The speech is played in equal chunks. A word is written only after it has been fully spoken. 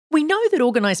We know that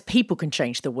organised people can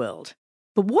change the world,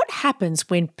 but what happens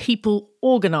when people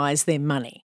organise their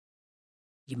money?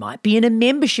 You might be in a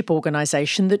membership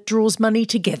organisation that draws money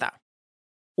together,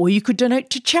 or you could donate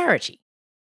to charity.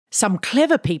 Some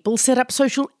clever people set up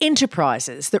social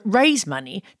enterprises that raise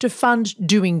money to fund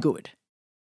doing good.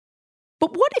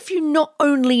 But what if you not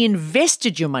only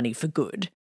invested your money for good,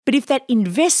 but if that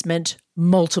investment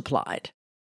multiplied?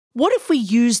 What if we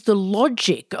used the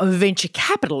logic of venture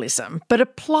capitalism but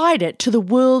applied it to the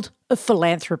world of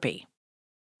philanthropy?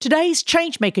 Today's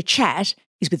ChangeMaker Chat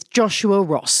is with Joshua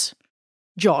Ross.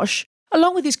 Josh,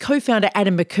 along with his co-founder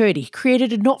Adam McCurdy,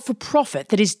 created a not-for-profit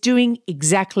that is doing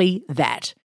exactly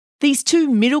that. These two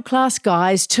middle-class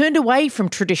guys turned away from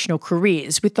traditional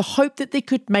careers with the hope that they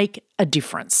could make a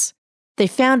difference. They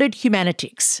founded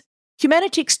Humanitix.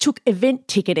 Humanitix took event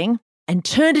ticketing and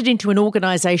turned it into an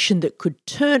organisation that could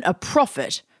turn a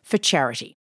profit for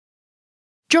charity.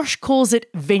 Josh calls it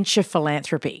venture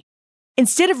philanthropy.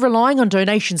 Instead of relying on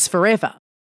donations forever,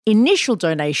 initial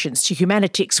donations to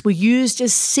Humanitix were used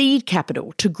as seed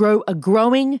capital to grow a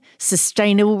growing,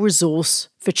 sustainable resource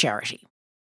for charity.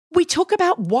 We talk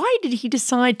about why did he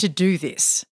decide to do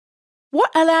this?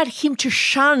 What allowed him to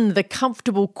shun the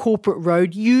comfortable corporate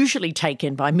road usually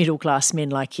taken by middle-class men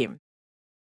like him?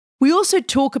 We also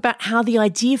talk about how the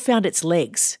idea found its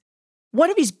legs.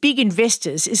 One of his big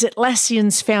investors is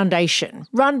Atlassian's foundation,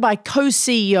 run by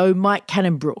co-CEO Mike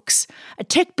Cannon-Brookes, a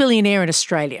tech billionaire in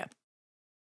Australia.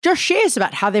 Josh shares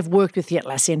about how they've worked with the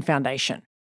Atlassian Foundation.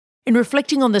 In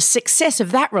reflecting on the success of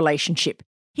that relationship,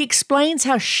 he explains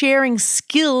how sharing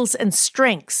skills and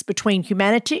strengths between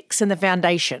Humanitix and the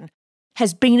foundation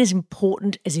has been as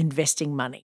important as investing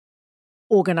money.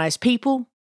 Organise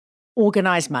people,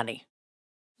 organise money.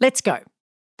 Let's go.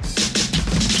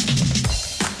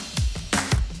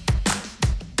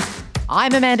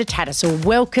 I'm Amanda Tattersall.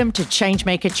 Welcome to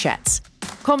ChangeMaker Chats,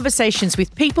 conversations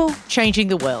with people changing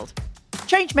the world.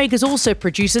 ChangeMakers also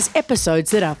produces episodes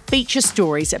that are feature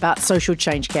stories about social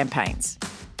change campaigns.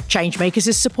 ChangeMakers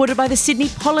is supported by the Sydney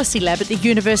Policy Lab at the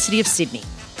University of Sydney.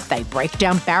 They break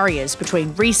down barriers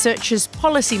between researchers,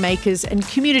 policymakers and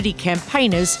community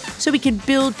campaigners so we can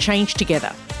build change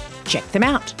together. Check them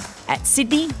out at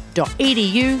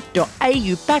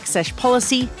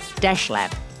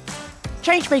sydney.edu.au/policy-lab.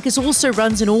 ChangeMakers also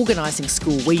runs an organising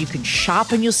school where you can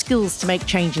sharpen your skills to make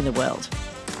change in the world.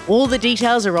 All the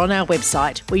details are on our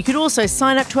website, where you can also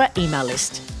sign up to our email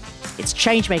list. It's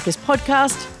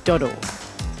changemakerspodcast.org.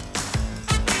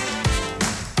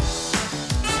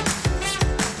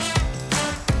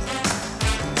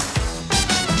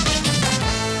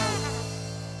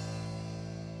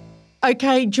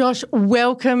 Okay, Josh,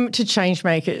 welcome to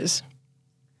ChangeMakers.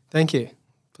 Thank you.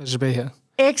 Pleasure to be here.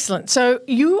 Excellent. So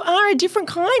you are a different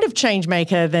kind of change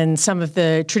maker than some of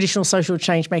the traditional social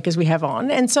change makers we have on.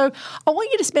 And so I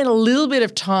want you to spend a little bit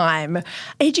of time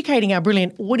educating our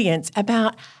brilliant audience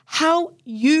about how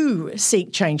you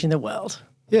seek change in the world.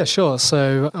 Yeah, sure.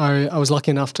 So I was lucky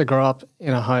enough to grow up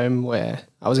in a home where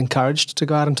I was encouraged to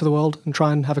go out into the world and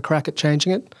try and have a crack at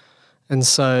changing it. And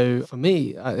so for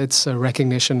me, it's a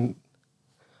recognition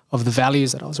of the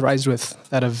values that I was raised with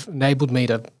that have enabled me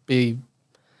to be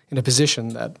in a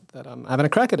position that I'm having a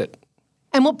crack at it.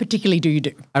 And what particularly do you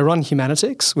do? I run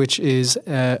Humanitix, which is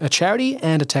a charity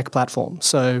and a tech platform.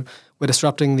 So we're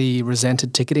disrupting the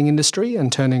resented ticketing industry and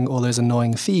turning all those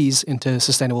annoying fees into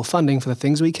sustainable funding for the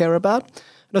things we care about.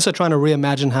 And also trying to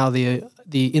reimagine how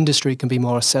the industry can be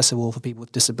more accessible for people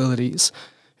with disabilities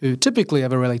who typically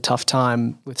have a really tough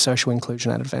time with social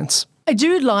inclusion at events. I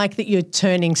do like that you're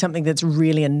turning something that's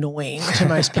really annoying to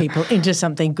most people into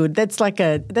something good. That's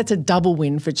a double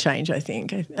win for change, I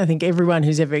think. I think everyone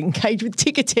who's ever engaged with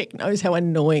Ticketek knows how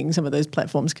annoying some of those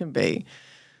platforms can be.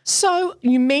 So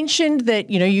you mentioned that,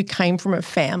 you came from a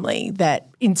family that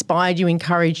inspired you,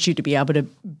 encouraged you to be able to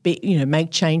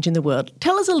make change in the world.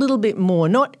 Tell us a little bit more.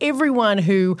 Not everyone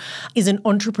who is an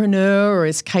entrepreneur or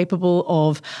is capable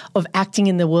of acting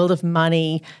in the world of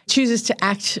money chooses to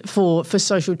act for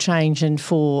social change and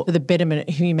for the betterment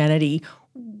of humanity.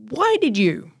 Why did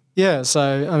you? Yeah,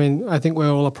 so, I think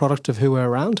we're all a product of who we're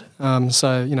around.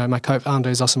 My co-founder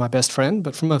is also my best friend,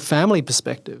 but from a family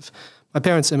perspective, my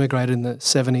parents immigrated in the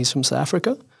 70s from South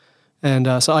Africa, and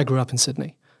so I grew up in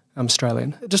Sydney. I'm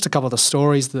Australian. Just a couple of the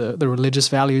stories, the religious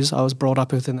values I was brought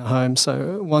up with in the home.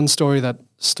 So one story that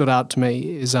stood out to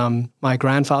me is my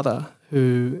grandfather,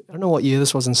 who, I don't know what year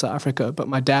this was in South Africa, but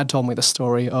my dad told me the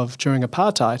story of during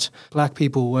apartheid, black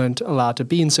people weren't allowed to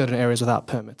be in certain areas without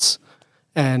permits.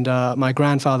 And my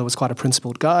grandfather was quite a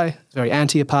principled guy, very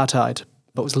anti-apartheid,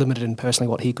 but was limited in personally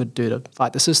what he could do to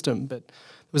fight the system. But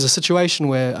was a situation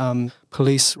where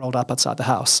police rolled up outside the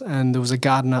house and there was a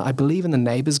gardener, I believe in the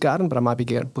neighbour's garden, but I might be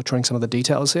butchering some of the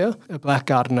details here, a black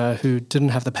gardener who didn't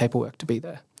have the paperwork to be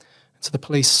there. So the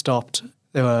police stopped.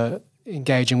 They were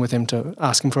engaging with him to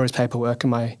ask him for his paperwork,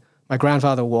 and my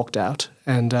grandfather walked out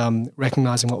and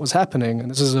recognising what was happening,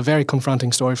 and this is a very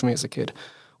confronting story for me as a kid,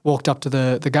 walked up to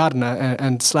the gardener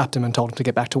and slapped him and told him to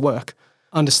get back to work,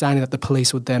 understanding that the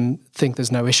police would then think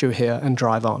there's no issue here and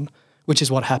drive on, which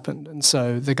is what happened. And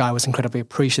so the guy was incredibly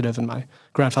appreciative, and my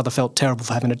grandfather felt terrible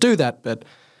for having to do that. But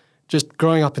just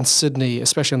growing up in Sydney,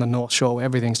 especially on the North Shore, where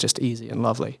everything's just easy and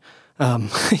lovely,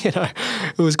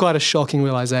 it was quite a shocking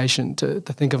realisation to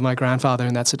think of my grandfather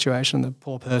in that situation, the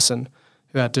poor person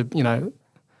who had to,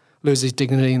 lose his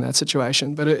dignity in that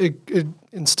situation. But it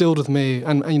instilled with me,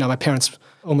 and my parents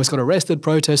almost got arrested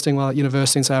protesting while at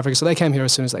university in South Africa, so they came here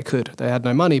as soon as they could. They had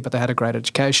no money, but they had a great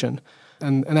education.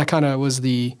 And that kind of was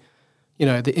the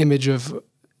image of,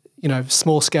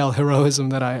 small-scale heroism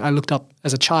that I looked up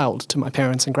as a child to my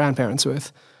parents and grandparents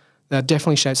with. That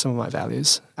definitely shaped some of my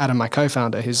values. Adam, my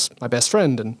co-founder, he's my best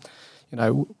friend, and,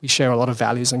 we share a lot of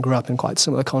values and grew up in quite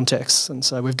similar contexts. And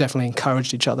so we've definitely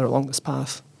encouraged each other along this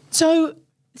path. So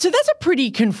that's a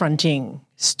pretty confronting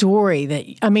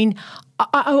story.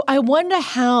 I wonder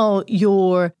how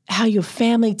your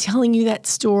family telling you that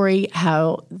story,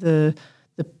 how the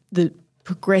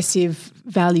progressive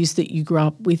values that you grew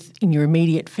up with in your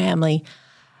immediate family,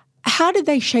 how did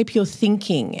they shape your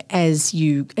thinking as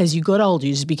you got older,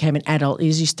 as you became an adult,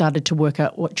 as you started to work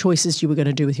out what choices you were going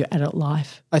to do with your adult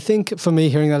life? I think for me,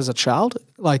 hearing that as a child,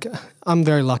 I'm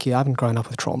very lucky I haven't grown up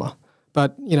with trauma.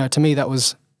 But, to me that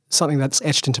was something that's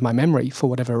etched into my memory for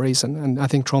whatever reason. And I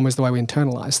think trauma is the way we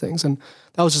internalize things. And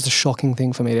that was just a shocking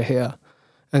thing for me to hear.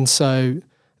 And so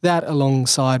that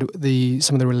alongside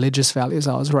some of the religious values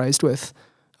I was raised with,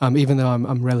 even though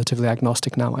I'm relatively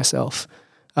agnostic now myself,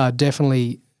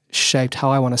 definitely shaped how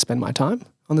I want to spend my time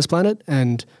on this planet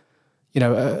and,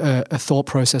 a thought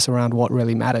process around what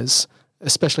really matters,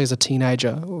 especially as a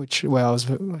teenager, where I was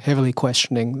heavily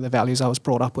questioning the values I was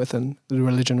brought up with and the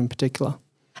religion in particular.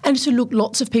 And so, look,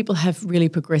 lots of people have really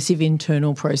progressive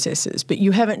internal processes, but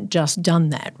you haven't just done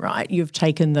that, right? You've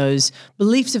taken those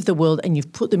beliefs of the world and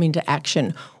you've put them into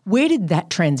action. Where did that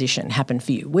transition happen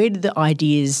for you? Where did the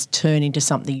ideas turn into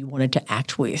something you wanted to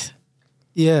act with?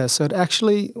 Yeah, so it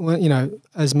actually,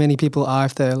 as many people are,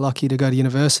 if they're lucky to go to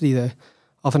university, they're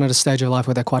often at a stage of life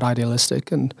where they're quite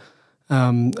idealistic. And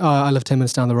I live 10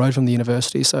 minutes down the road from the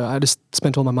university, so I just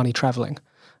spent all my money travelling.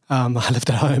 I lived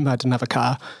at home, I didn't have a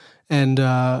car. And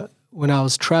when I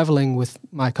was traveling with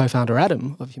my co-founder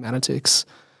Adam of Humanitics,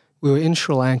 we were in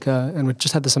Sri Lanka and we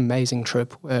just had this amazing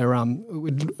trip where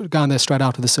we'd gone there straight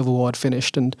after the Civil War had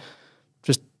finished, and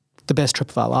just the best trip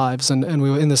of our lives. And we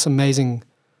were in this amazing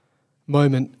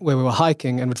moment where we were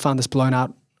hiking and we'd found this blown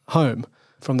out home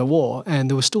from the war, and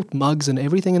there were still mugs and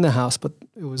everything in the house, but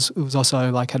it was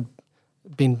also had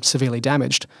been severely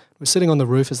damaged. We're sitting on the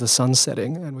roof as the sun's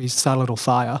setting, and we start a little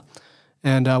fire.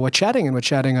 And we're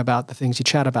chatting about the things you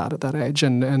chat about at that age.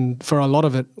 And for a lot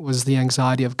of it was the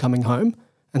anxiety of coming home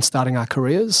and starting our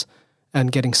careers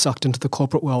and getting sucked into the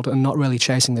corporate world and not really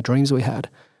chasing the dreams we had.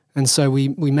 And so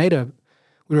we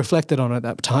reflected on it at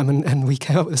that time, and we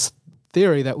came up with this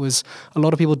theory that was a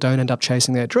lot of people don't end up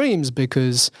chasing their dreams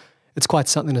because it's quite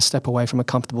something to step away from a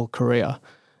comfortable career.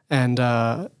 And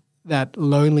that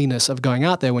loneliness of going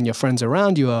out there when your friends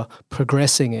around you are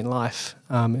progressing in life,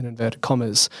 in inverted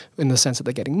commas, in the sense that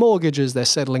they're getting mortgages, they're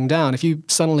settling down. If you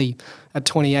suddenly at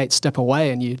 28 step away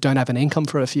and you don't have an income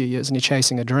for a few years and you're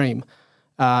chasing a dream,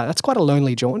 that's quite a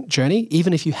lonely journey,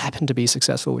 even if you happen to be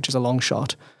successful, which is a long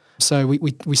shot. So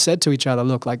we said to each other,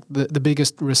 look, the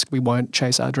biggest risk we won't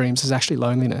chase our dreams is actually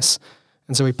loneliness.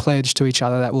 And so we pledged to each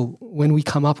other that when we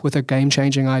come up with a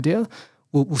game-changing idea,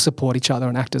 we'll support each other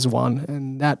and act as one.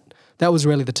 And that was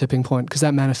really the tipping point, because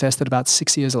that manifested about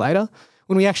 6 years later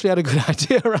when we actually had a good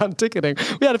idea around ticketing.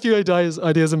 We had a few ideas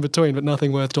in between, but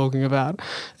nothing worth talking about.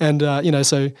 And,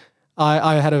 so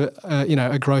I had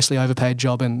a grossly overpaid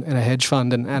job in a hedge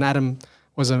fund, and Adam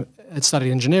had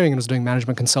studied engineering and was doing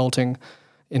management consulting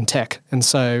in tech. And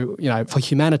so, for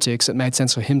Humanitics, it made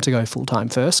sense for him to go full-time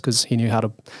first because he knew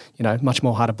much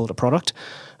more how to build a product.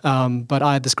 But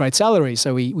I had this great salary,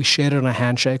 so we shared it on a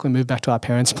handshake. We moved back to our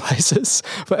parents' places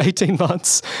for 18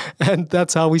 months, and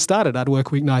that's how we started. I'd work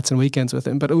weeknights and weekends with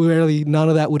him, but really none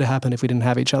of that would have happened if we didn't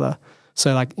have each other.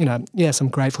 So yes, I'm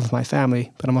grateful for my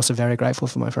family, but I'm also very grateful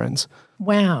for my friends.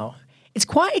 Wow. It's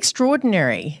quite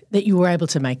extraordinary that you were able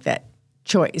to make that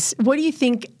choice. What do you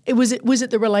think? Was it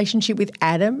the relationship with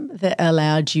Adam that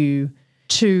allowed you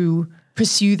to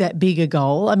pursue that bigger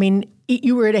goal? I mean,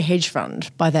 you were at a hedge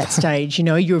fund by that stage. You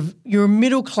know, you're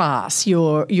middle class.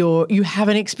 You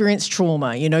haven't experienced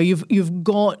trauma. You know,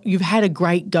 you've had a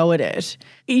great go at it.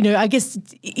 You know, I guess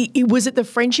was it the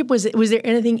friendship? Was there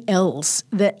anything else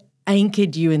that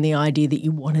anchored you in the idea that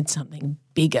you wanted something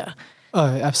bigger? Oh,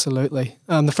 absolutely.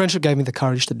 The friendship gave me the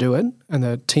courage to do it, and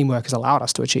the teamwork has allowed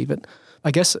us to achieve it.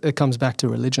 I guess it comes back to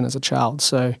religion as a child.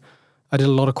 So I did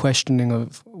a lot of questioning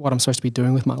of what I'm supposed to be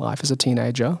doing with my life as a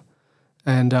teenager,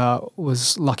 and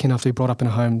was lucky enough to be brought up in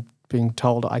a home being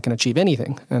told I can achieve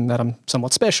anything and that I'm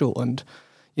somewhat special. And,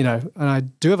 you know, and I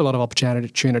do have a lot of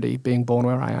opportunity being born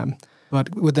where I am.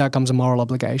 But with that comes a moral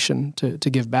obligation to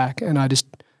give back. And I just,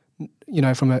 you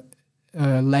know, from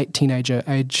a late teenager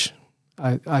age,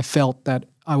 I felt that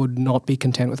I would not be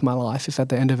content with my life if at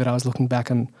the end of it I was looking back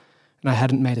and I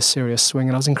hadn't made a serious swing.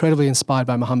 And I was incredibly inspired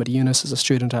by Muhammad Yunus as a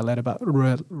student. I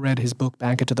read his book,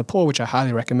 Banker to the Poor, which I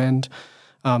highly recommend.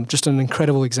 Just an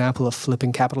incredible example of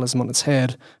flipping capitalism on its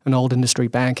head, an old industry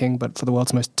banking, but for the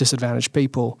world's most disadvantaged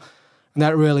people. And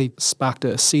that really sparked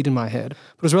a seed in my head.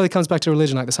 But it really comes back to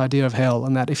religion, like this idea of hell,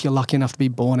 and that if you're lucky enough to be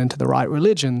born into the right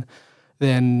religion,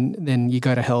 then you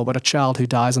go to hell. But a child who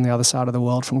dies on the other side of the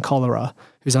world from cholera,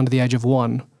 who's under the age of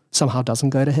 1, somehow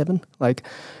doesn't go to heaven.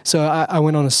 So I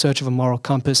went on a search of a moral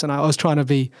compass, and I was trying to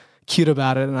be cute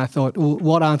about it, and I thought, well,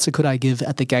 what answer could I give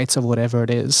at the gates of whatever it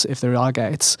is, if there are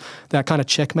gates, that kind of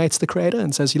checkmates the creator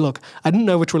and says, look, I didn't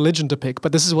know which religion to pick,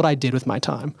 but this is what I did with my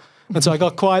time. And so I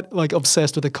got quite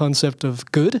obsessed with the concept of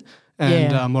good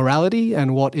and morality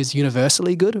and what is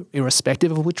universally good,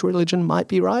 irrespective of which religion might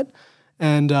be right.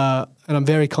 And I'm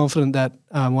very confident that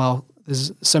while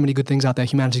there's so many good things out there,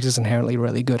 humanities is inherently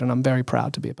really good, and I'm very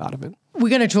proud to be a part of it. We're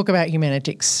going to talk about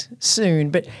humanities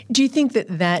soon, but do you think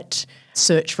that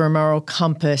search for a moral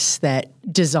compass, that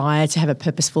desire to have a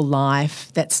purposeful life,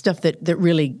 that stuff that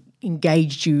really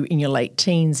engaged you in your late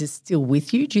teens is still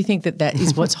with you? Do you think that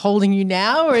is what's holding you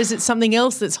now, or is it something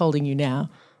else that's holding you now?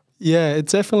 Yeah, it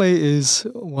definitely is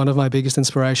one of my biggest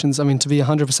inspirations. I mean, to be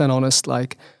 100% honest,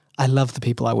 I love the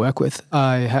people I work with.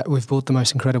 We've built the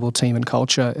most incredible team and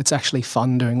culture. It's actually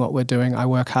fun doing what we're doing. I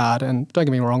work hard, and don't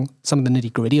get me wrong, some of the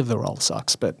nitty-gritty of the role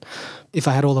sucks, but if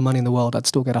I had all the money in the world, I'd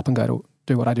still get up and go to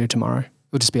do what I do tomorrow. It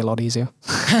would just be a lot easier.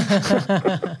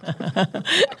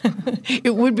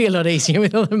 It would be a lot easier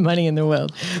with all the money in the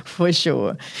world, for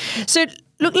sure. So,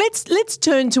 look, let's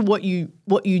turn to what you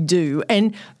do.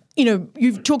 And, you know,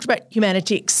 you've talked about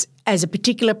Humanitix as a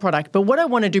particular product, but what I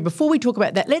want to do before we talk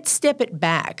about that, let's step it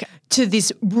back to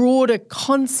this broader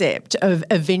concept of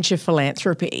venture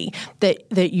philanthropy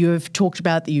that you have talked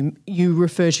about, that you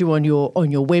refer to on your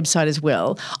website as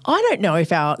well. I don't know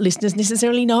if our listeners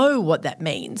necessarily know what that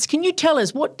means. Can you tell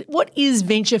us what is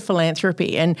venture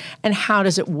philanthropy and how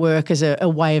does it work as a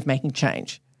way of making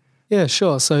change? Yeah,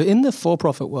 sure. So in the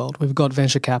for-profit world, we've got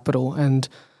venture capital, and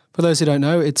for those who don't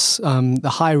know, it's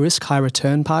the high risk, high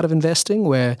return part of investing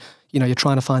where, you know, you're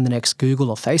trying to find the next Google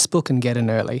or Facebook and get in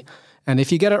early. And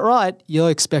if you get it right, you're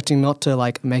expecting not to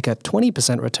make a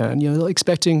 20% return. You're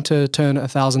expecting to turn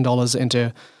 $1,000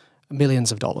 into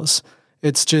millions of dollars.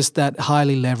 It's just that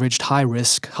highly leveraged, high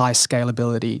risk, high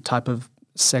scalability type of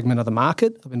segment of the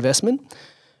market of investment.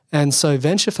 And so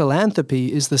venture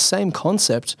philanthropy is the same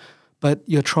concept, but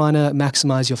you're trying to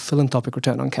maximize your philanthropic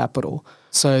return on capital.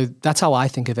 So that's how I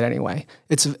think of it anyway.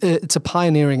 It's a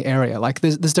pioneering area.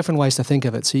 There's different ways to think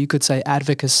of it. So you could say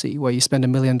advocacy, where you spend $1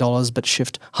 million but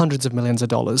shift hundreds of millions of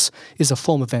dollars, is a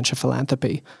form of venture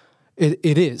philanthropy.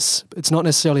 It is. It's not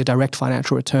necessarily a direct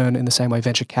financial return in the same way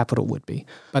venture capital would be.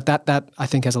 But that I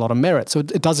think has a lot of merit. So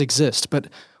it does exist. But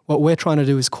what we're trying to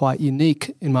do is quite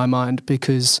unique in my mind,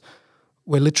 because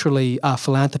we're literally, our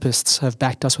philanthropists have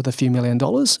backed us with a few $1 million,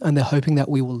 and they're hoping that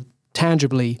we will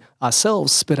tangibly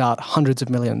ourselves spit out hundreds of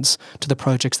millions to the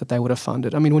projects that they would have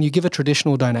funded. I mean, when you give a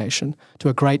traditional donation to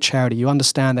a great charity, you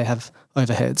understand they have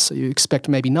overheads. So you expect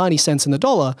maybe 90 cents in the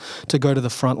dollar to go to the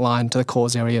front line, to the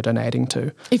cause area you're donating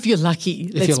to. If you're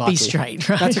lucky, let's be straight,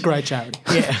 right? That's a great charity.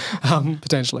 Yeah.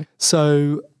 Potentially.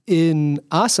 So in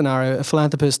our scenario, a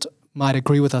philanthropist might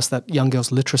agree with us that young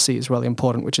girls' literacy is really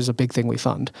important, which is a big thing we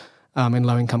fund in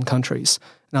low-income countries.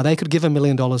 Now, they could give $1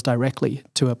 million directly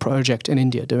to a project in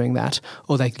India doing that,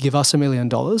 or they could give us $1 million,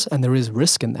 and there is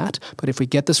risk in that. But if we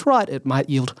get this right, it might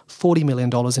yield $40 million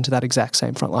into that exact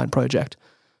same frontline project.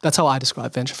 That's how I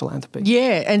describe venture philanthropy.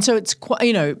 Yeah, and so it's quite,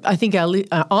 you know, I think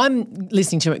I'm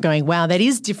listening to it going, wow, that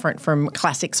is different from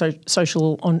classic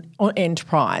social on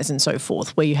enterprise and so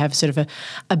forth, where you have sort of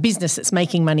a business that's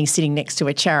making money sitting next to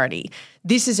a charity.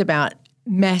 This is about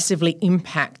massively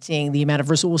impacting the amount of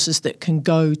resources that can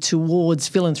go towards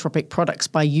philanthropic products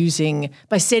by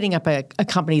setting up a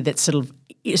company that's sort of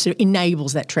sort of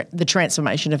enables that the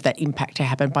transformation of that impact to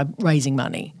happen by raising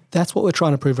money. That's what we're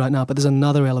trying to prove right now, but there's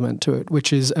another element to it,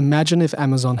 which is imagine if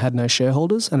Amazon had no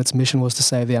shareholders and its mission was to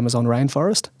save the Amazon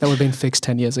rainforest. That would have been fixed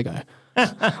 10 years ago.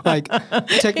 Like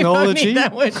technology. If only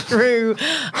that were true.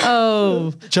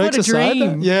 Oh, jokes what a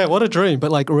dream. Yeah, what a dream.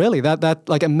 But like really, that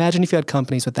like imagine if you had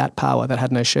companies with that power that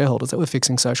had no shareholders that were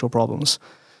fixing social problems.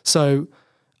 So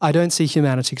I don't see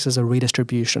Humanitix as a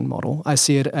redistribution model. I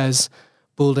see it as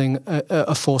building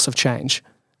a force of change.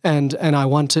 And I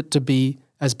want it to be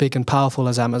as big and powerful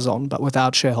as Amazon, but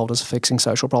without shareholders fixing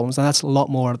social problems. And that's a lot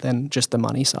more than just the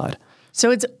money side.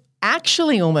 So it's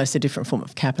actually almost a different form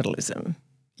of capitalism.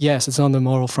 Yes, it's on the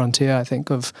moral frontier, I think,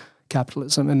 of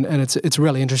capitalism. And it's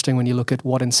really interesting when you look at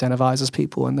what incentivizes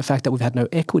people and the fact that we've had no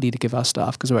equity to give our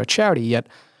staff because we're a charity, yet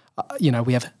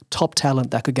we have top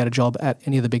talent that could get a job at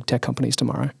any of the big tech companies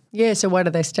tomorrow. Yeah, so why do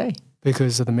they stay?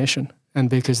 Because of the mission and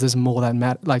because there's more than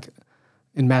like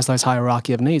in Maslow's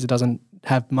hierarchy of needs, it doesn't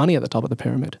have money at the top of the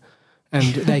pyramid.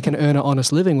 And they can earn an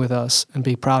honest living with us and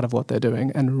be proud of what they're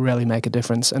doing and really make a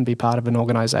difference and be part of an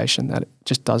organization that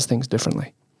just does things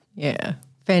differently. Yeah,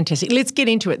 fantastic. Let's get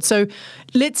into it. So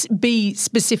let's be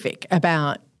specific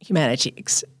about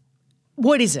Humanitix.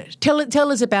 What is it?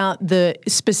 Tell us about the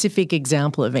specific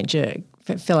example of venture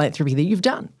philanthropy that you've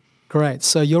done. Great.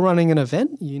 So you're running an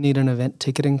event. You need an event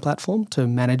ticketing platform to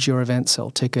manage your event, sell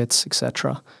tickets,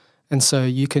 etc. And so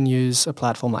you can use a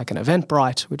platform like an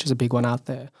Eventbrite, which is a big one out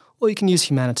there, or you can use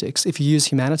Humanitix. If you use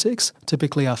Humanitix,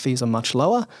 typically our fees are much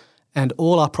lower and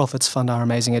all our profits fund our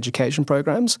amazing education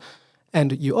programs.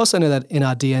 And you also know that in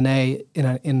our DNA,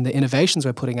 in the innovations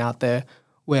we're putting out there,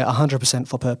 we're 100%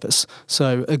 for purpose.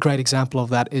 So a great example of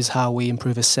that is how we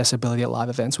improve accessibility at live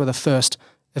events. We're the first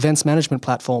events management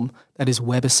platform that is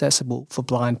web accessible for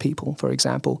blind people, for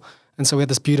example. And so we had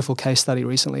this beautiful case study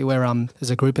recently where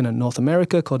there's a group in North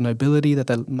America called Nobility that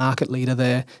the market leader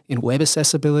there in web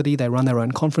accessibility. They run their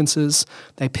own conferences.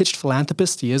 They pitched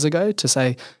philanthropists years ago to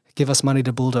say, give us money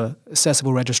to build a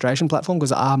accessible registration platform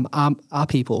because our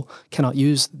people cannot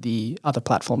use the other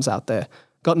platforms out there.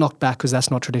 Got knocked back because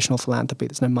that's not traditional philanthropy.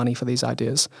 There's no money for these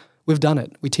ideas. We've done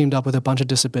it. We teamed up with a bunch of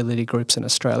disability groups in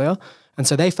Australia. And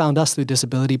so they found us through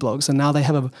disability blogs. And now they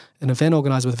have an event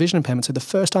organizer with vision impairment. So the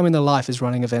first time in their life is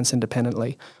running events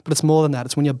independently. But it's more than that.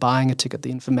 It's when you're buying a ticket, the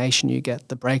information you get,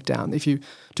 the breakdown. If you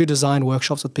do design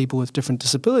workshops with people with different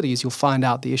disabilities, you'll find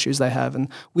out the issues they have. And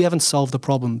we haven't solved the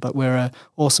problem, but we're an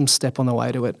awesome step on the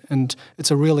way to it. And it's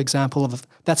a real example of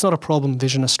that's not a problem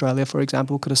Vision Australia, for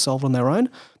example, could have solved on their own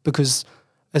because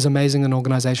as amazing an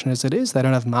organisation as it is, they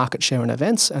don't have market share in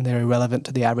events and they're irrelevant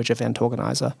to the average event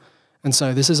organiser. And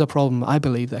so this is a problem, I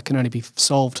believe, that can only be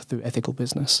solved through ethical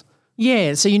business.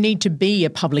 Yeah, so you need to be a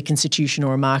public institution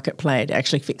or a market player to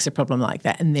actually fix a problem like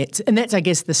that. And that's I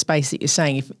guess, the space that you're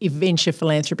saying. If venture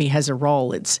philanthropy has a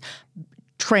role, it's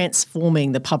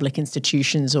transforming the public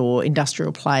institutions or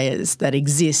industrial players that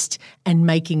exist and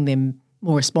making them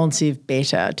more responsive,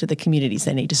 better to the communities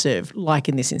they need to serve, like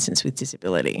in this instance with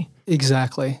disability.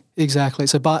 Exactly.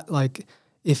 So, but like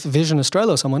if Vision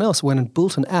Australia or someone else went and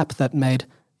built an app that made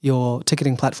your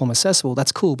ticketing platform accessible,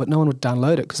 that's cool, but no one would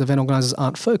download it because event organisers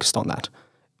aren't focused on that.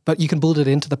 But you can build it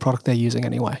into the product they're using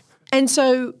anyway. And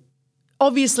so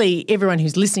obviously everyone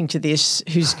who's listening to this,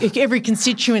 every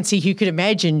constituency who could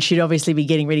imagine should obviously be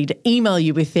getting ready to email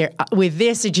you with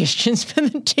their suggestions for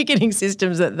the ticketing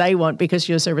systems that they want because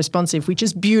you're so responsive, which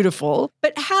is beautiful.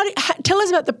 But tell us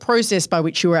about the process by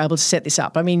which you were able to set this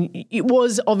up. I mean, it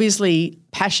was obviously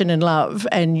passion and love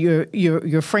and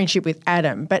your friendship with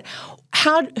Adam, but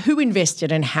who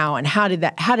invested and how did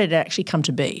it actually come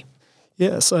to be?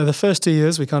 Yeah, so the first 2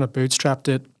 years we kind of bootstrapped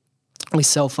it. We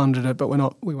self-funded it, but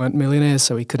we weren't millionaires,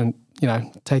 so we couldn't,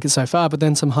 take it so far. But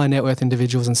then some high net worth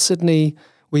individuals in Sydney,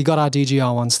 we got our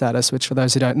DGR1 status, which for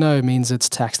those who don't know means it's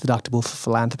tax deductible for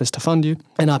philanthropists to fund you.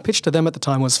 And our pitch to them at the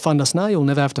time was fund us now, you'll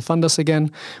never have to fund us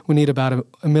again. We need about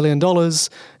 $1 million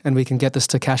and we can get this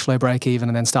to cash flow break even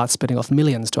and then start spitting off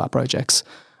millions to our projects.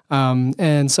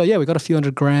 And so, we got a few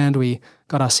 $100,000. We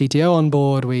got our CTO on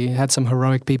board. We had some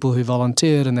heroic people who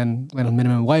volunteered and then went on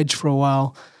minimum wage for a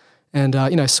while. And,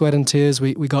 sweat and tears,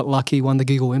 we got lucky, won the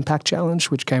Google Impact Challenge,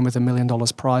 which came with $1 million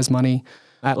prize money.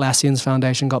 Atlassian's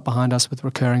foundation got behind us with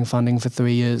recurring funding for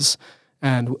 3 years.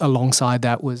 And alongside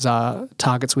that was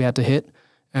targets we had to hit,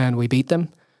 and we beat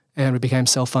them. And we became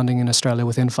self-funding in Australia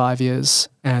within 5 years.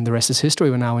 And the rest is history.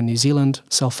 We're now in New Zealand,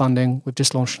 self-funding. We've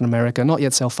just launched in America, not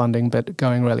yet self-funding, but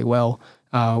going really well.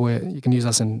 You can use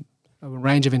us in a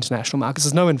range of international markets.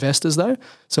 There's no investors though,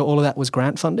 so all of that was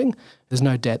grant funding. There's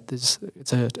no debt. It's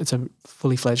a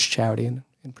fully fledged charity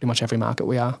in pretty much every market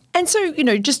we are. And so,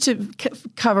 just to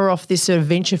cover off this sort of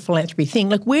venture philanthropy thing,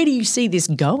 like where do you see this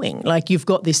going? Like you've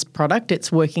got this product,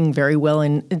 it's working very well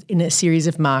in a series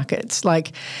of markets.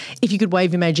 Like if you could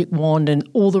wave your magic wand and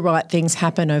all the right things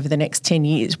happen over the next 10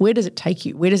 years, where does it take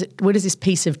you? Where does this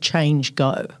piece of change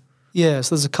go? Yeah,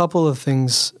 so there's a couple of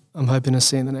things I'm hoping to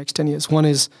see in the next 10 years. One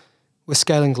is we're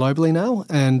scaling globally now,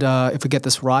 and if we get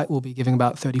this right, we'll be giving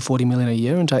about 30-40 million a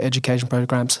year into our education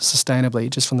programs sustainably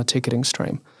just from the ticketing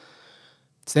stream.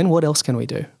 Then what else can we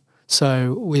do?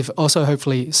 So we've also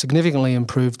hopefully significantly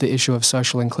improved the issue of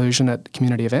social inclusion at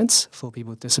community events for people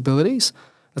with disabilities.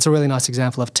 That's a really nice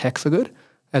example of tech for good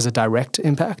as a direct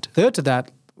impact. Third to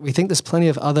that, we think there's plenty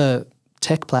of other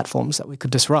tech platforms that we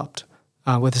could disrupt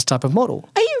with this type of model.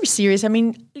 Are you serious? I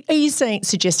mean, are you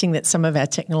suggesting that some of our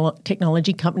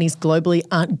technology companies globally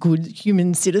aren't good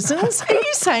human citizens? Are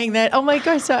you saying that? Oh my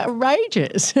gosh, so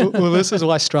outrageous. Well, this is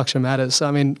why structure matters.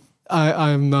 I mean,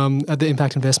 I'm at the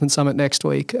Impact Investment Summit next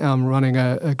week. I'm running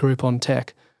a group on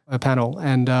tech, a panel,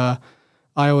 and I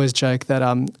always joke that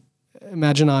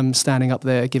imagine I'm standing up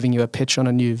there giving you a pitch on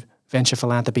a new venture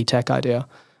philanthropy tech idea.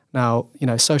 Now,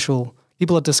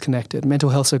 people are disconnected.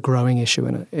 Mental health's a growing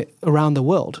issue around the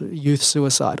world. Youth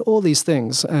suicide, all these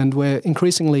things. And we're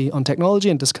increasingly on technology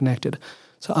and disconnected.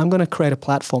 So I'm going to create a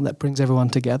platform that brings everyone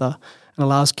together and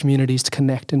allows communities to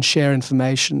connect and share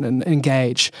information and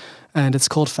engage. And it's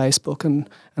called Facebook. And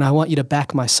I want you to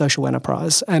back my social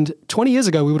enterprise. And 20 years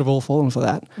ago, we would have all fallen for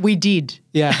that. We did.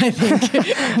 Yeah. I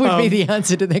think would be the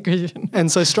answer to that question.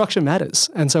 And so structure matters.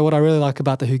 And so what I really like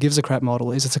about the Who Gives a Crap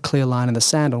model is it's a clear line in the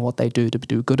sand on what they do to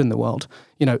do good in the world.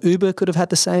 Uber could have had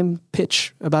the same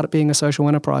pitch about it being a social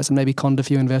enterprise and maybe conned a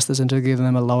few investors into giving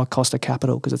them a lower cost of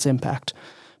capital because it's impact.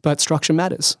 But structure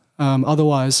matters.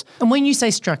 Otherwise... And when you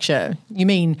say structure, you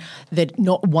mean that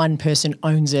not one person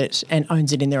owns it and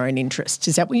owns it in their own interests.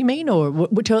 Is that what you mean? Or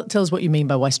tell us what you mean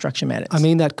by why structure matters. I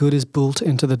mean that good is built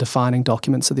into the defining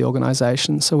documents of the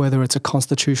organisation. So whether it's a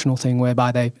constitutional thing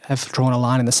whereby they have drawn a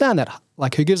line in the sand that,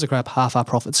 like, who gives a crap, half our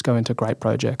profits go into great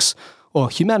projects. Or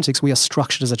Humanitics, we are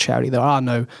structured as a charity. There are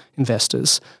no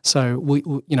investors. So, we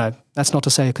that's not to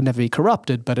say it could never be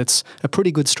corrupted, but it's a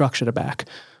pretty good structure to back.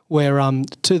 Where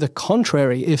to the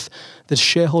contrary, if the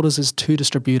shareholders is too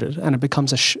distributed and it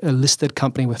becomes a listed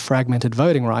company with fragmented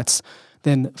voting rights,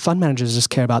 then fund managers just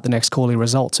care about the next quarterly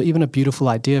result. So even a beautiful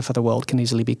idea for the world can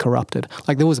easily be corrupted.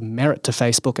 Like there was merit to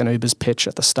Facebook and Uber's pitch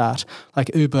at the start.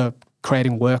 Like Uber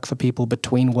creating work for people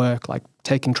between work, like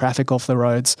taking traffic off the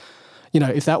roads.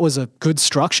 If that was a good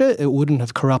structure, it wouldn't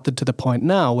have corrupted to the point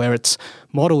now where its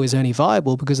model is only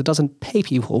viable because it doesn't pay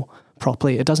people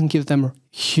properly. It doesn't give them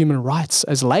human rights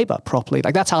as labour properly.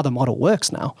 Like that's how the model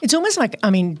works now. It's almost like,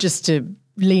 just to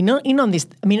lean in on this,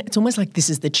 it's almost like this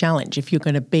is the challenge. If you're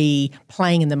going to be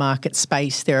playing in the market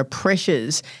space, there are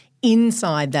pressures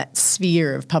inside that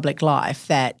sphere of public life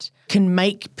that can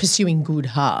make pursuing good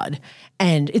hard.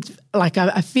 And it's like,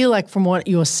 I feel like from what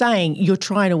you're saying, you're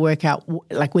trying to work out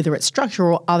like whether it's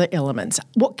structure or other elements.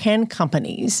 What can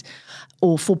companies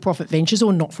or for-profit ventures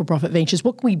or not-for-profit ventures,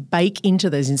 what can we bake into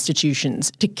those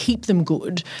institutions to keep them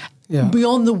good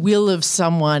beyond the will of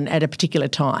someone at a particular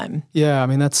time? Yeah,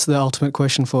 that's the ultimate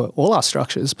question for all our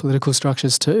structures, political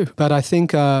structures too. But I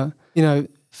think,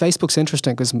 Facebook's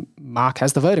interesting because Mark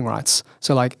has the voting rights.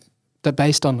 So that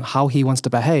based on how he wants to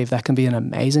behave, that can be an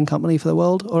amazing company for the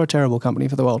world or a terrible company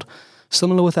for the world.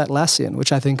 Similar with Atlassian,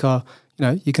 which I think are,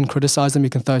 you can criticize them, you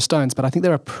can throw stones, but I think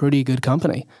they're a pretty good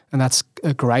company. And that's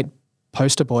a great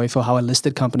poster boy for how a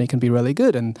listed company can be really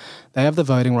good. And they have the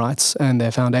voting rights and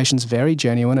their foundation's very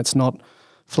genuine. It's not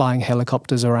flying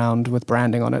helicopters around with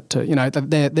branding on it.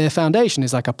 Their foundation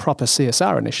is like a proper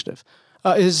CSR initiative.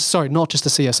 Not just a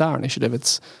CSR initiative.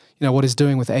 It's, what it's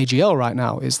doing with AGL right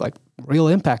now is like real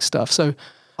impact stuff. So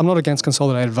I'm not against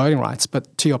consolidated voting rights,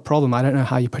 but to your problem, I don't know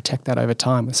how you protect that over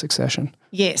time with succession.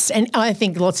 Yes, and I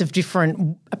think lots of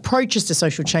different approaches to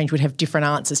social change would have different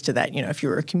answers to that. If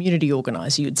you're a community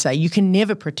organiser, you'd say you can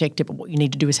never protect it, but what you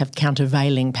need to do is have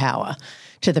countervailing power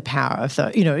to the power of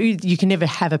the, you can never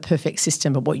have a perfect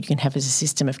system, but what you can have is a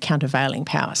system of countervailing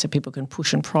power so people can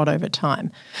push and prod over time.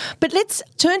 But let's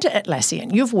turn to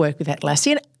Atlassian. You've worked with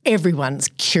Atlassian. Everyone's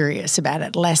curious about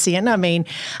Atlassian.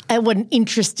 What an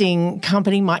interesting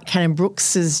company. Mike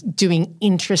Cannon-Brookes is doing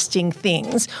interesting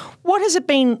things. What has it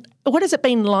been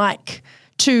like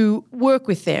to work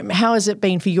with them? How has it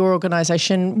been for your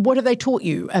organisation? What have they taught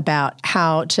you about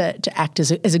how to act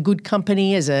as a good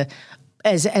company, as a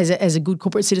good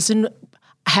corporate citizen?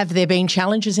 Have there been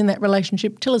challenges in that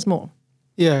relationship? Tell us more.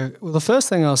 Yeah, well, the first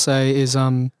thing I'll say is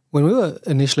when we were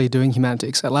initially doing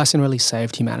Humanitics, Atlassian really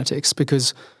saved Humanitics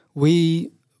because we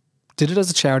did it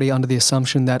as a charity under the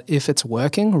assumption that if it's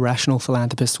working, rational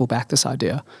philanthropists will back this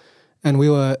idea. And we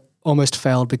were almost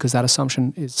failed because that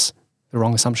assumption is the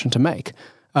wrong assumption to make.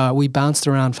 We bounced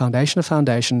around foundation to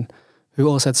foundation who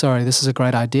all said, sorry, this is a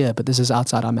great idea, but this is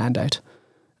outside our mandate.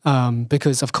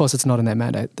 Because, of course, it's not in their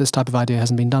mandate. This type of idea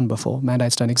hasn't been done before.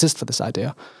 Mandates don't exist for this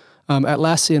idea.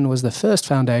 Atlassian was the first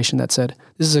foundation that said,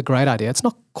 this is a great idea. It's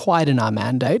not quite in our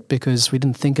mandate because we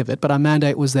didn't think of it, but our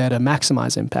mandate was there to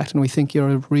maximize impact, and we think you're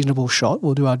a reasonable shot.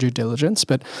 We'll do our due diligence,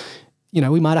 but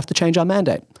we might have to change our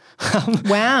mandate.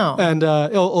 Wow. And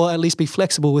or at least be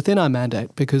flexible within our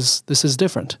mandate because this is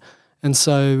different. And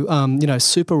so,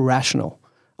 super rational.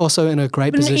 Also in a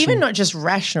great position. Even not just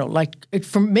rational, like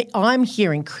from me, I'm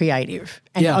hearing creative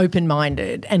and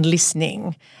open-minded and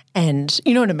listening and,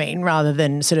 you know what I mean, rather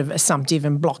than sort of assumptive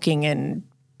and blocking and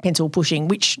pencil pushing,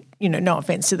 which, no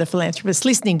offense to the philanthropists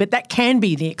listening, but that can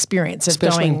be the experience of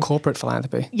especially going. in corporate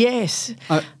philanthropy. Yes.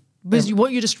 Because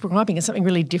what you're describing is something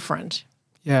really different.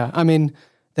 Yeah. I mean,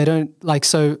 they don't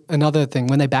so another thing,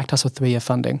 when they backed us with 3-year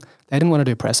funding, they didn't want to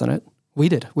do press on it. We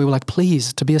did. We were like,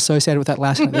 please, to be associated with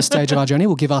Atlassian at this stage of our journey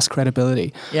will give us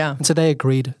credibility. Yeah. And so they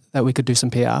agreed that we could do some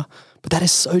PR. But that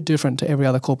is so different to every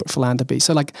other corporate philanthropy.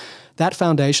 So that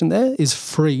foundation there is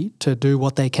free to do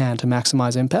what they can to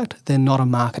maximize impact. They're not a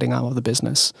marketing arm of the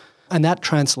business. And that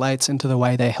translates into the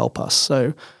way they help us.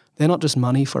 So they're not just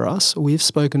money for us. We've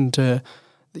spoken to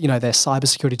their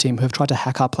cybersecurity team who have tried to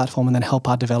hack our platform and then help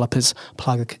our developers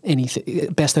plug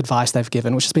anything, best advice they've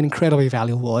given, which has been incredibly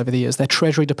valuable over the years. Their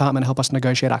treasury department help us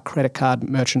negotiate our credit card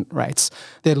merchant rates.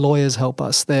 Their lawyers help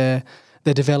us. Their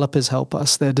developers help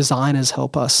us. Their designers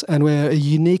help us. And we're a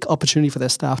unique opportunity for their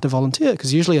staff to volunteer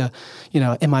because usually a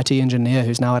MIT engineer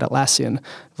who's now at Atlassian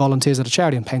volunteers at a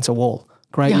charity and paints a wall.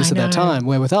 Great use of their time,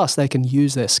 where with us, they can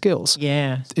use their skills.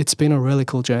 Yeah. It's been a really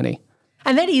cool journey.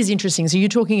 And that is interesting. So you're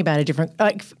talking about a different,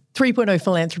 3.0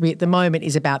 philanthropy at the moment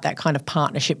is about that kind of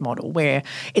partnership model where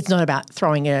it's not about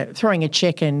throwing a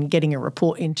check and getting a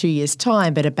report in 2 years'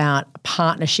 time, but about a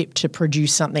partnership to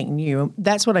produce something new.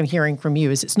 That's what I'm hearing from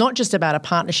you is it's not just about a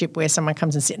partnership where someone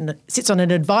comes and sits on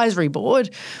an advisory board,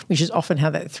 which is often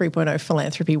how that 3.0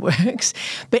 philanthropy works,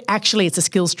 but actually it's a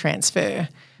skills transfer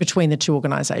between the two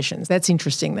organisations. That's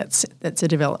interesting. That's a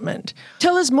development.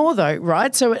 Tell us more though,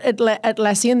 right? So at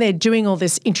Atlassian, they're doing all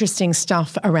this interesting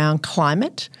stuff around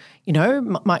climate.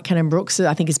 Mike Cannon-Brookes,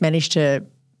 I think, has managed to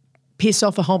piss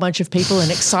off a whole bunch of people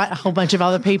and excite a whole bunch of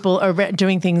other people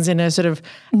doing things in a sort of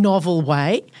novel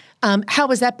way. How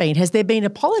has that been? Has there been a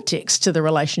politics to the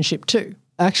relationship too?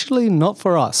 Actually, not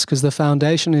for us because the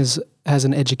foundation has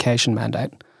an education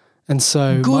mandate. And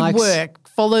so Good work.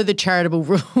 Follow the charitable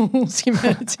rules,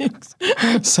 humanities.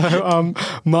 So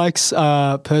Mike's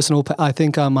personal, I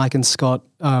think Mike and Scott,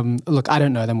 look, I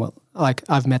don't know them well.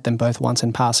 I've met them both once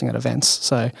in passing at events.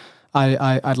 So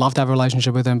I'd love to have a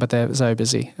relationship with them, but they're so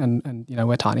busy and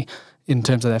we're tiny in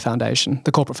terms of their foundation,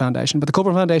 the corporate foundation. But the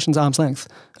corporate foundation's arm's length.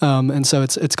 And so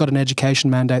it's got an education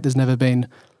mandate. There's never been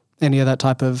any of that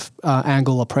type of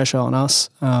angle or pressure on us.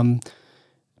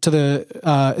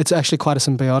 It's actually quite a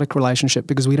symbiotic relationship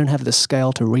because we don't have the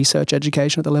scale to research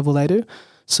education at the level they do.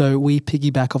 So we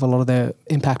piggyback off a lot of their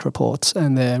impact reports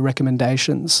and their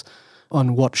recommendations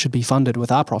on what should be funded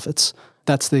with our profits.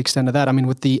 That's the extent of that. I mean,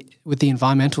 with the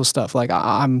environmental stuff,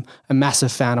 I'm a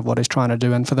massive fan of what he's trying to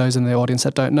do. And for those in the audience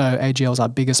that don't know, AGL is our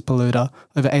biggest polluter,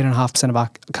 over 8.5% of our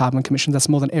carbon emissions. That's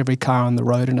more than every car on the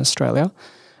road in Australia.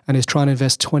 And is trying to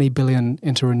invest $20 billion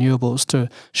into renewables to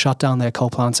shut down their coal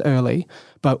plants early,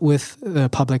 but with the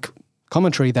public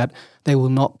commentary that they will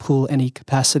not pull any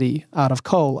capacity out of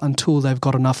coal until they've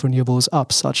got enough renewables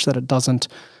up such that it doesn't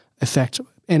affect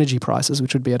energy prices,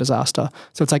 which would be a disaster.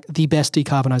 So it's like the best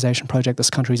decarbonisation project this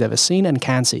country's ever seen and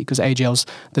can see because AGL's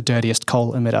the dirtiest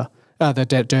coal emitter,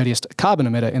 dirtiest carbon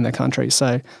emitter in the country.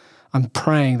 So I'm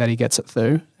praying that he gets it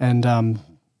through and I'm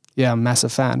a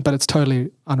massive fan, but it's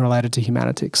totally unrelated to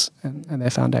Humanitics and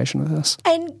their foundation with us.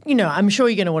 And, I'm sure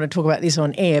you're going to want to talk about this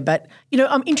on air, but,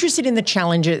 I'm interested in the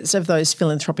challenges of those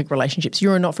philanthropic relationships.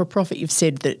 You're a not-for-profit. You've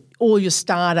said that all your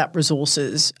startup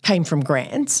resources came from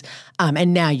grants,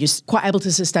 and now you're quite able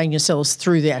to sustain yourselves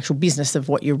through the actual business of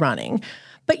what you're running.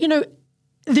 But,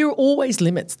 there are always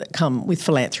limits that come with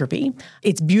philanthropy.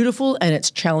 It's beautiful and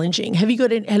it's challenging. Have you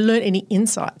learned any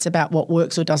insights about what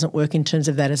works or doesn't work in terms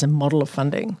of that as a model of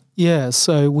funding? Yeah,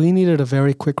 so we needed a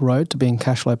very quick road to being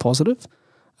cash flow positive.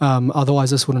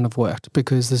 Otherwise, this wouldn't have worked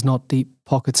because there's not deep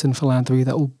pockets in philanthropy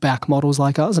that will back models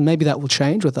like ours, and maybe that will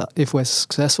change if we're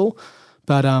successful.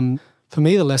 But for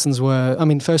me, the lessons were,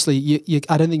 firstly,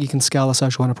 I don't think you can scale a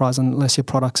social enterprise unless your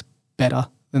product's better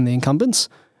than the incumbents,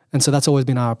 and so that's always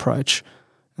been our approach.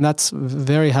 And that's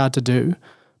very hard to do.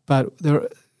 But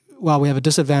while we have a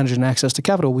disadvantage in access to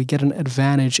capital, we get an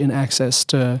advantage in access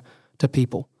to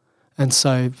people. And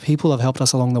so people have helped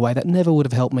us along the way that never would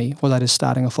have helped me were I just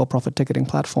starting a for-profit ticketing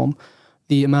platform.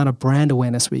 The amount of brand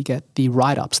awareness we get, the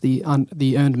write-ups, the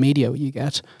earned media you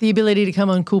get. The ability to come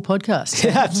on cool podcasts.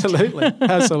 Yeah, absolutely.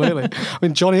 Absolutely. I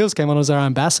mean, John Hills came on as our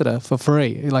ambassador for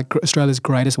free, like Australia's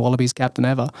greatest Wallabies captain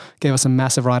ever, gave us a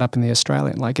massive write-up in The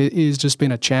Australian. Like, he's just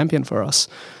been a champion for us.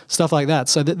 Stuff like that.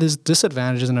 So there's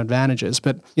disadvantages and advantages.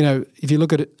 But, you know, if you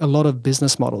look at a lot of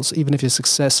business models, even if you're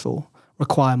successful,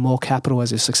 require more capital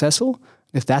as you're successful.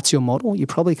 If that's your model, you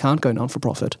probably can't go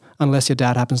non-for-profit unless your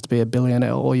dad happens to be a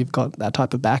billionaire or you've got that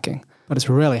type of backing. But it's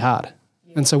really hard.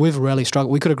 Yeah. And so we've really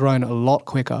struggled. We could have grown a lot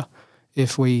quicker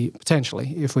if we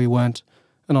weren't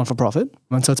a non-for-profit.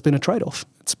 And so it's been a trade-off.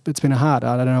 It's been hard.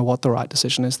 I don't know what the right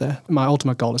decision is there. My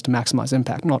ultimate goal is to maximize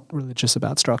impact, not really just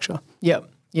about structure. Yeah.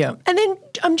 Yeah. And then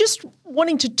I'm just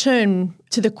wanting to turn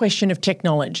to the question of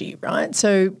technology, right?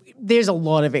 So there's a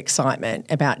lot of excitement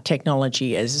about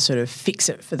technology as a sort of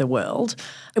fix-it for the world.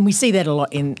 And we see that a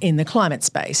lot in the climate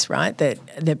space, right?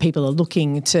 That people are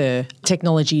looking to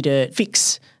technology to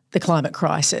fix the climate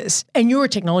crisis. And you're a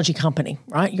technology company,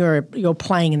 right? You're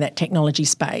playing in that technology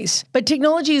space. But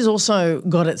technology has also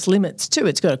got its limits too.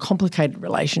 It's got a complicated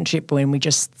relationship when we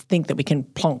just think that we can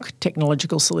plonk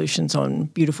technological solutions on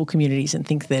beautiful communities and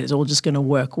think that it's all just going to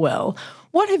work well.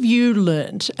 What have you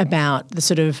learned about the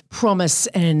sort of promise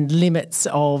and limits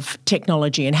of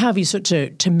technology, and how have you sort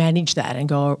to manage that and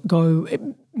go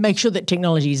make sure that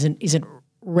technology isn't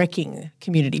wrecking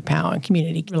community power and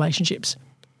community relationships?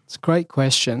 It's a great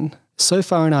question. So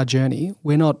far in our journey,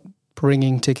 we're not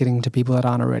bringing ticketing to people that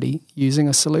aren't already using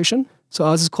a solution. So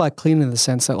ours is quite clean in the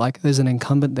sense that, like, there's an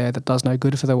incumbent there that does no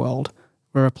good for the world.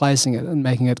 We're replacing it and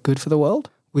making it good for the world.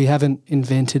 We haven't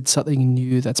invented something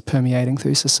new that's permeating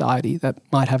through society that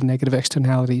might have negative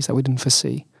externalities that we didn't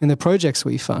foresee. In the projects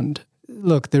we fund,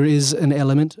 look, there is an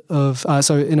element of,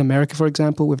 so in America, for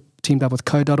example, we've teamed up with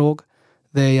code.org.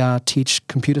 They teach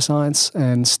computer science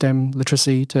and STEM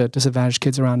literacy to disadvantaged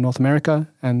kids around North America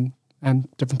and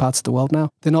different parts of the world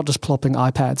now. They're not just plopping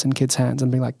iPads in kids' hands and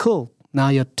being like, cool, now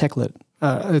you're tech lit.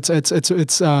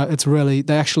 It's really,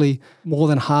 they actually, more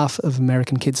than half of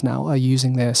American kids now are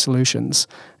using their solutions,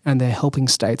 and they're helping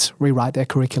states rewrite their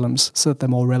curriculums so that they're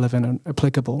more relevant and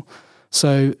applicable.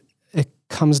 So it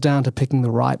comes down to picking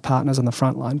the right partners on the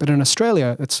front line. But in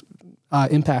Australia, it's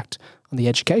impact on the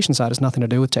education side has nothing to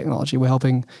do with technology. We're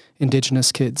helping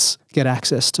Indigenous kids get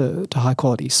access to high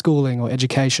quality schooling or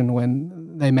education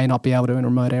when they may not be able to in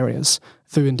remote areas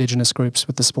through Indigenous groups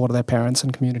with the support of their parents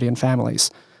and community and families.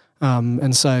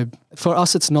 And so for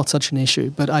us, it's not such an issue,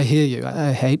 but I hear you.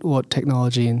 I hate what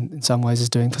technology in some ways is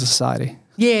doing for society.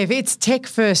 Yeah, if it's tech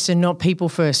first and not people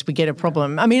first, we get a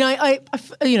problem. I mean, I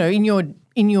you know,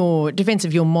 in your defense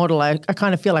of your model, I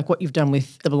kind of feel like what you've done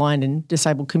with the blind and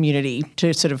disabled community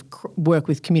to sort of work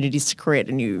with communities to create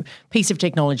a new piece of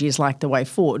technology is like the way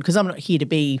forward, because I'm not here to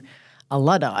be a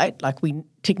Luddite. Like,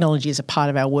 technology is a part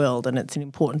of our world and it's an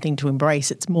important thing to embrace.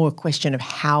 It's more a question of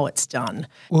how it's done.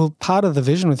 Well, part of the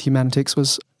vision with Humanitix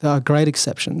was there are great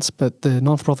exceptions, but the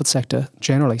non-for-profit sector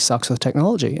generally sucks with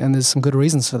technology, and there's some good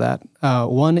reasons for that.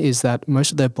 One is that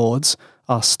most of their boards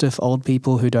are stiff old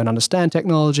people who don't understand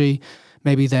technology.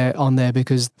 Maybe they're on there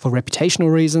because for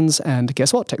reputational reasons, and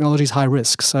guess what? Technology is high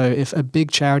risk. So if a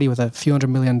big charity with a few $100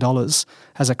 million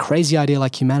has a crazy idea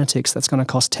like Humanitix that's going to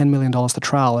cost $10 million to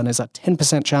trial and there's a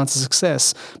 10% chance of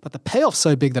success, but the payoff's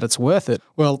so big that it's worth it,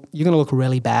 well, you're going to look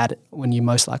really bad when you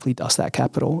most likely dust that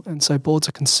capital. And so boards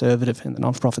are conservative in the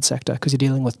non-profit sector because you're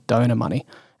dealing with donor money,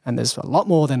 and there's a lot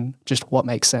more than just what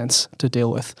makes sense to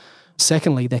deal with.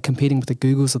 Secondly, they're competing with the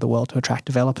Googles of the world to attract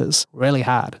developers really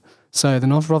hard. So the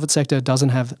non-for-profit sector doesn't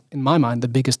have, in my mind, the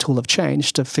biggest tool of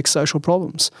change to fix social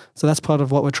problems. So that's part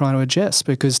of what we're trying to address,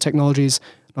 because technology is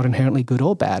not inherently good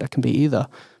or bad. It can be either.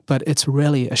 But it's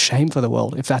really a shame for the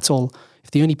world if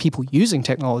the only people using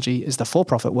technology is the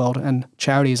for-profit world and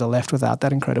charities are left without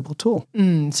that incredible tool.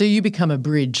 So you become a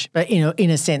bridge, but in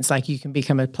a sense, like you can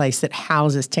become a place that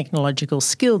houses technological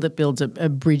skill that builds a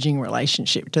bridging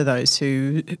relationship to those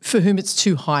for whom it's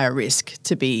too high a risk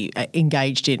to be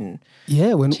engaged in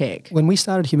tech. When we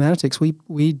started Humanitix,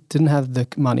 we didn't have the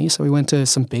money, so we went to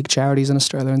some big charities in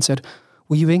Australia and said,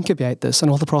 will you incubate this and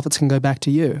all the profits can go back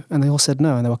to you? And they all said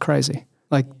no, and they were crazy.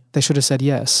 Like, they should have said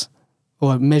yes,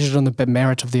 or measured on the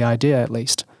merit of the idea at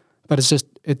least. But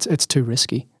it's too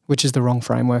risky, which is the wrong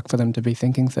framework for them to be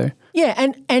thinking through.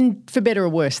 Yeah, and for better or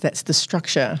worse, that's the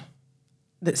structure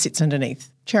that sits underneath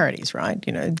charities, right?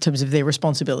 You know, in terms of their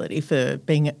responsibility for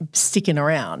sticking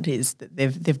around, is that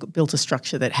they've built a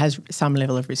structure that has some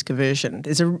level of risk aversion.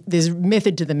 There's a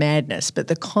method to the madness, but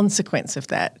the consequence of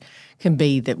that can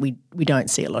be that we don't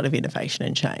see a lot of innovation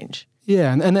and change.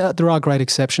 Yeah, and there are great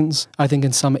exceptions. I think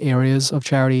in some areas of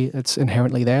charity, it's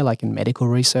inherently there, like in medical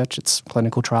research, it's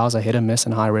clinical trials are hit and miss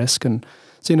and high risk. And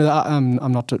so,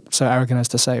 I'm not so arrogant as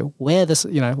to say we're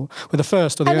the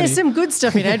first or the only. And there's some good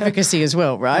stuff in advocacy as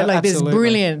well, right? Like absolutely. There's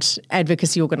brilliant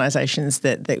advocacy organisations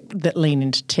that lean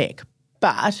into tech,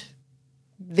 but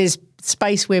there's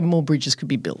space where more bridges could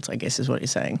be built, I guess is what you're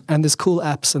saying. And there's cool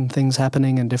apps and things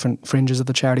happening in different fringes of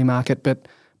the charity market, but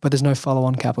there's no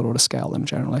follow-on capital to scale them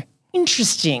generally.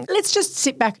 Interesting. Let's just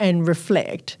sit back and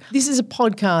reflect. This is a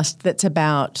podcast that's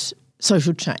about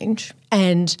social change,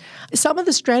 and some of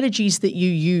the strategies that you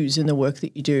use in the work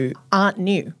that you do aren't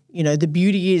new. You know, the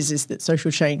beauty is that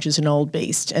social change is an old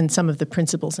beast, and some of the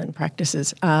principles and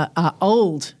practices are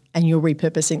old, and you're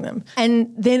repurposing them.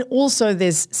 And then also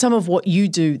there's some of what you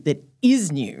do that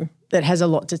is new, that has a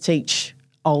lot to teach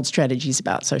old strategies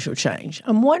about social change.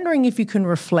 I'm wondering if you can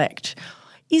reflect.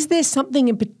 Is there something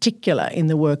in particular in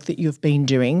the work that you've been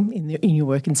doing, in your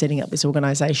work in setting up this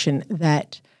organisation,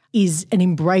 that is an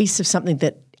embrace of something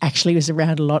that actually was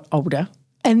around a lot older?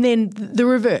 And then the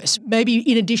reverse, maybe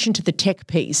in addition to the tech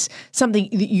piece, something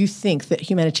that you think that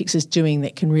Humanitix is doing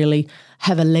that can really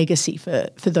have a legacy for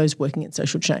those working in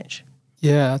social change?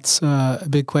 Yeah, it's a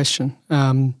big question.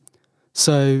 One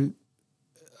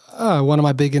of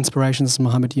my big inspirations is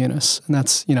Muhammad Yunus, and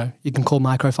that's, you can call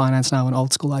microfinance now an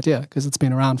old school idea because it's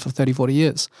been around for 30, 40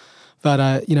 years.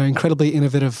 But, incredibly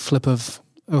innovative flip of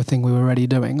a thing we were already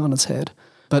doing on its head.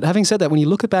 But having said that, when you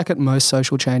look back at most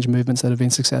social change movements that have been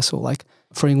successful, like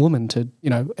freeing women to,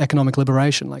 economic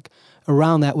liberation, like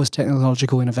around that was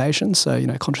technological innovation. So,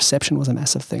 contraception was a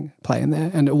massive thing playing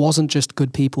there. And it wasn't just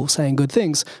good people saying good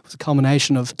things. It was a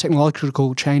culmination of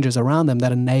technological changes around them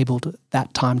that enabled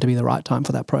that time to be the right time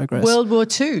for that progress. World War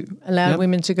II allowed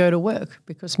women to go to work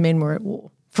because men were at war,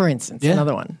 for instance,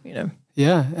 another one,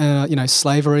 Yeah,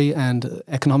 slavery and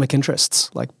economic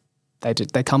interests, like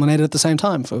they culminated at the same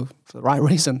time for the right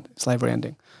reason, slavery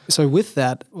ending. So with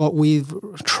that, what we've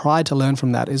tried to learn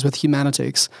from that is with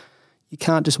Humanitix, you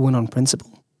can't just win on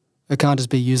principle. It can't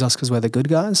just be use us because we're the good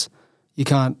guys. You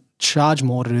can't charge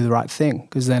more to do the right thing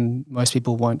because then most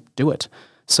people won't do it.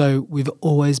 So we've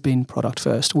always been product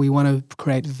first. We want to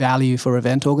create value for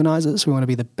event organizers. We want to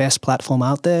be the best platform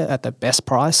out there at the best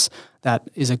price. That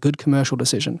is a good commercial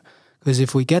decision. Because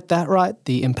if we get that right,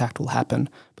 the impact will happen.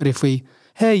 But if we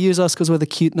use us because we're the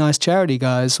cute, nice charity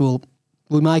guys, well,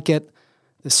 we might get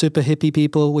the super hippie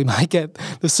people, we might get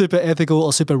the super ethical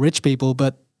or super rich people,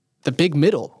 but the big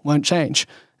middle won't change.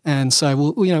 And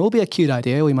so we'll be a cute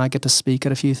idea. We might get to speak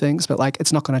at a few things, but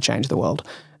it's not going to change the world.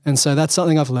 And so that's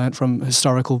something I've learned from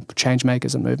historical change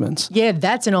makers and movements. Yeah,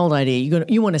 that's an old idea.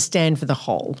 You want to stand for the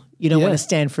whole. You don't want to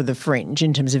stand for the fringe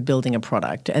in terms of building a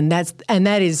product. And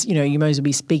that is, you might as well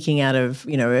be speaking out of,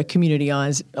 a community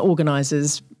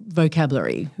organizer's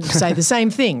vocabulary. Say the same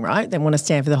thing, right? They want to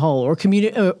stand for the whole, or a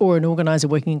community or an organizer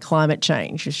working in climate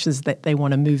change, which is that they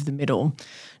want to move the middle,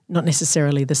 not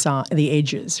necessarily the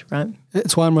edges, right?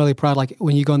 It's why I'm really proud. Like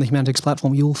when you go on the Humanitix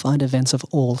platform, you will find events of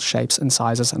all shapes and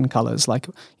sizes and colors. Like,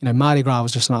 Mardi Gras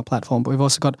was just on our platform, but we've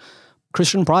also got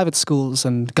Christian private schools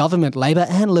and government, Labor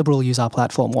and Liberal use our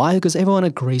platform. Why? Because everyone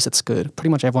agrees it's good. Pretty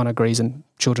much everyone agrees in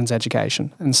children's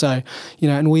education. And so,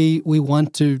 and we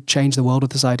want to change the world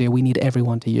with this idea. We need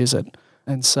everyone to use it.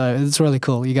 And so it's really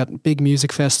cool. You got big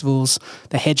music festivals,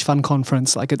 the hedge fund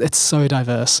conference, it's so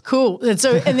diverse. Cool.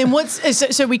 And then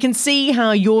so we can see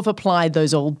how you've applied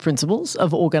those old principles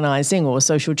of organising or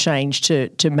social change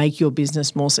to make your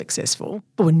business more successful,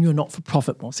 or when you're not for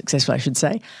profit more successful, I should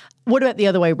say. What about the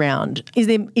other way around?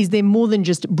 Is there more than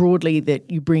just broadly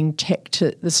that you bring tech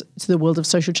to the world of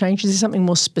social change? Is there something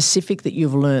more specific that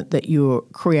you've learnt that you're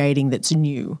creating that's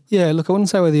new? Yeah, look, I wouldn't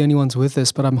say we're the only ones with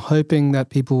this, but I'm hoping that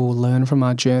people will learn from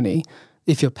our journey.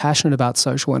 If you're passionate about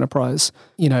social enterprise,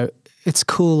 it's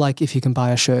cool if you can buy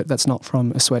a shirt that's not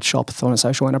from a sweatshop from a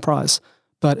social enterprise,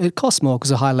 but it costs more because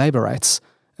of high labor rates.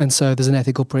 And so there's an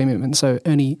ethical premium. And so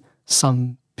only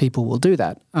some people will do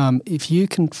that. If you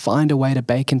can find a way to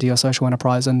bake into your social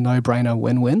enterprise a no-brainer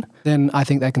win-win, then I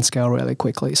think they can scale really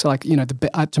quickly. So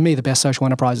to me, the best social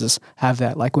enterprises have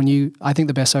that. I think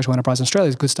the best social enterprise in Australia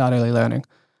is Good Start Early Learning.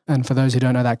 And for those who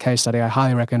don't know that case study, I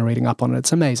highly recommend reading up on it.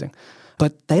 It's amazing.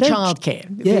 But they don't...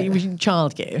 Childcare. Yeah.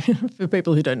 Childcare, for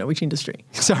people who don't know which industry.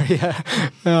 Sorry, yeah.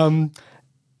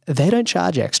 They don't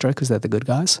charge extra because they're the good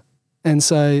guys. And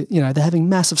so, they're having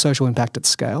massive social impact at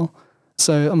scale.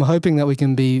 So I'm hoping that we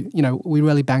can be, we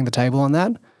really bang the table on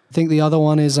that. I think the other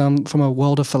one is from a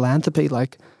world of philanthropy.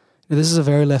 Like, this is a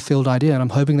very left field idea, and I'm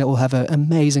hoping that we'll have an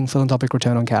amazing philanthropic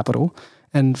return on capital.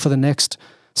 And for the next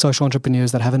social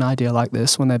entrepreneurs that have an idea like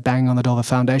this, when they're banging on the door of a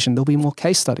foundation, there'll be more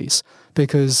case studies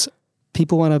because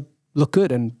people want to look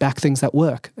good and back things that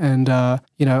work. And, a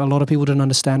lot of people didn't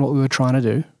understand what we were trying to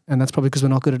do. And that's probably because we're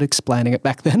not good at explaining it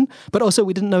back then. But also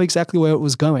we didn't know exactly where it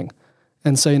was going.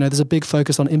 And so, there's a big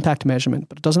focus on impact measurement,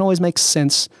 but it doesn't always make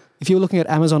sense. If you're looking at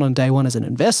Amazon on day one as an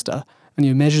investor and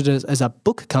you measured it as a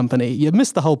book company, you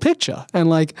missed the whole picture.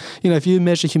 And if you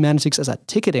measure Humanitics as a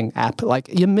ticketing app,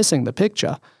 you're missing the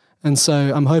picture. And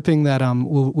so I'm hoping that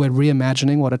we're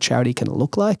reimagining what a charity can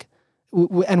look like.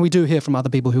 And we do hear from other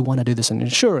people who want to do this in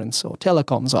insurance or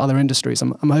telecoms or other industries.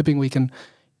 I'm hoping we can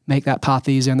make that path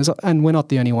easier. And we're not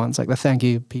the only ones. The thank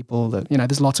you people that,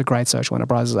 there's lots of great social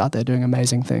enterprises out there doing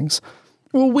amazing things.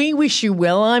 Well, we wish you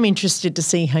well. I'm interested to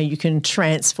see how you can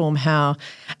transform how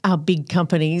our big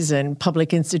companies and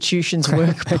public institutions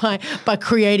work by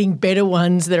creating better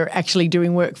ones that are actually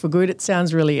doing work for good. It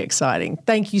sounds really exciting.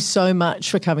 Thank you so much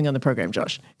for coming on the program,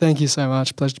 Josh. Thank you so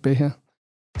much. Pleasure to be here.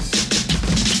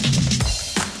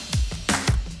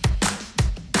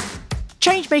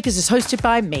 ChangeMakers is hosted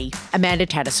by me, Amanda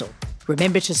Tattersall.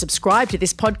 Remember to subscribe to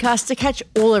this podcast to catch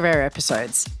all of our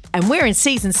episodes. And we're in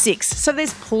season 6, so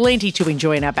there's plenty to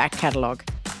enjoy in our back catalogue.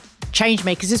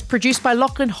 ChangeMakers is produced by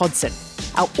Lachlan Hodson.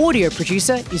 Our audio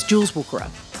producer is Jules Wookera.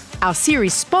 Our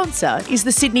series sponsor is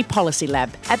the Sydney Policy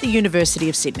Lab at the University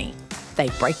of Sydney. They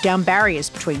break down barriers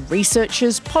between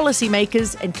researchers,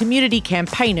 policymakers and community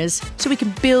campaigners so we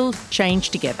can build change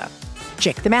together.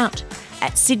 Check them out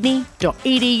at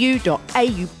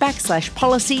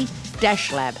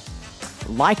sydney.edu.au/policy-lab.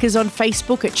 Like us on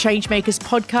Facebook at ChangeMakers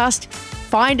Podcast,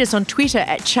 find us on Twitter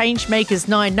at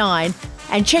ChangeMakers99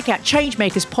 and check out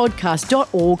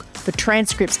changemakerspodcast.org for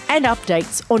transcripts and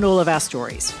updates on all of our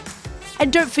stories.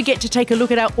 And don't forget to take a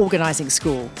look at our organising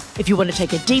school if you want to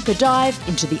take a deeper dive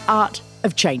into the art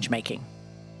of change making.